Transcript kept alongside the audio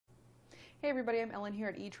Hey everybody, I'm Ellen here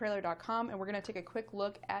at etrailer.com, and we're going to take a quick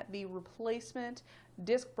look at the replacement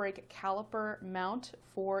disc brake caliper mount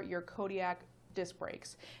for your Kodiak disc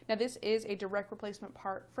brakes. Now this is a direct replacement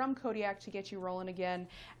part from Kodiak to get you rolling again,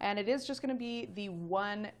 and it is just going to be the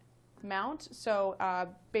one mount. So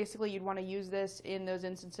basically you'd want to use this in those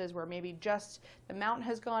instances where maybe just the mount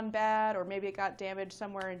has gone bad, or maybe it got damaged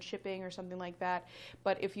somewhere in shipping or something like that.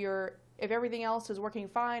 But if everything else is working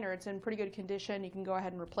fine or it's in pretty good condition, you can go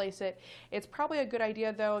ahead and replace it. It's probably a good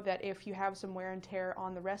idea though that if you have some wear and tear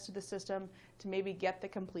on the rest of the system, to maybe get the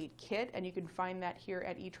complete kit, and you can find that here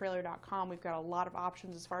at etrailer.com. We've got a lot of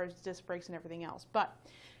options as far as disc brakes and everything else. But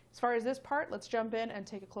as far as this part, let's jump in and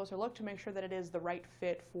take a closer look to make sure that it is the right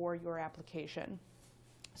fit for your application.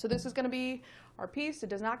 So this is going to be our piece. It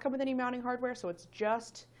does not come with any mounting hardware, so it's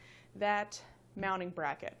just that mounting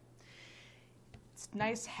bracket. It's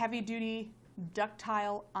nice heavy-duty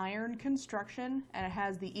ductile iron construction, and it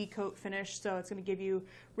has the E-coat finish, so it's going to give you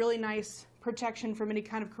really nice protection from any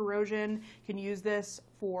kind of corrosion. You can use this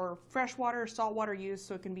for freshwater, saltwater use,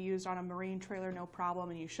 so it can be used on a marine trailer no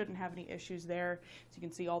problem, and you shouldn't have any issues there. So you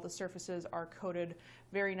can see all the surfaces are coated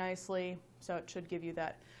very nicely, so it should give you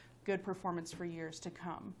that good performance for years to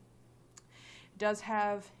come. It does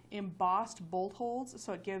have embossed bolt holes,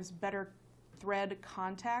 so it gives better thread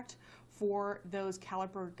contact for those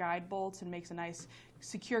caliper guide bolts and makes a nice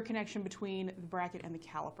secure connection between the bracket and the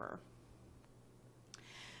caliper.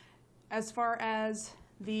 As far as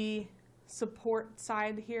the support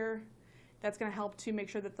side here, that's going to help to make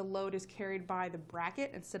sure that the load is carried by the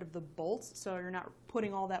bracket instead of the bolts, so you're not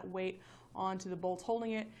putting all that weight onto the bolts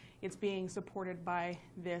holding it. It's being supported by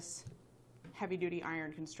this heavy-duty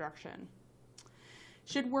iron construction.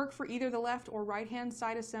 Should work for either the left or right hand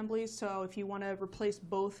side assemblies, so if you want to replace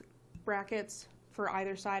both brackets for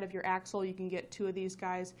either side of your axle, you can get two of these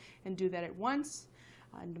guys and do that at once,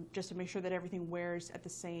 just to make sure that everything wears at the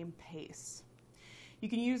same pace. You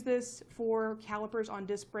can use this for calipers on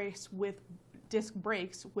disc brakes with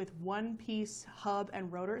one-piece hub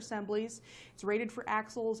and rotor assemblies. It's rated for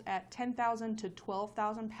axles at 10,000 to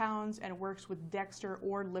 12,000 pounds, and it works with Dexter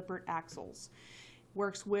or Lippert axles.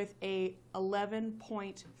 Works with a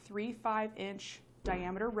 11.35-inch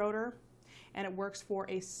diameter rotor, and it works for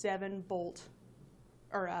a 7-bolt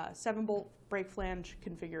brake flange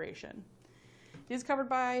configuration. It is covered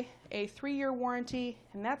by a 3-year warranty,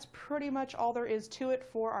 and that's pretty much all there is to it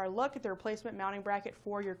for our look at the replacement mounting bracket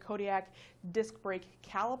for your Kodiak disc brake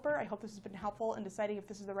caliper. I hope this has been helpful in deciding if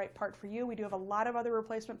this is the right part for you. We do have a lot of other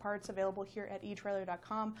replacement parts available here at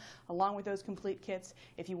etrailer.com, along with those complete kits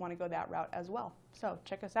if you want to go that route as well. So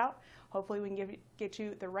check us out. Hopefully we can get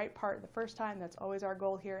you the right part the first time. That's always our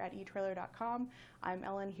goal here at etrailer.com. I'm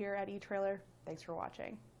Ellen here at eTrailer. Thanks for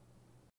watching.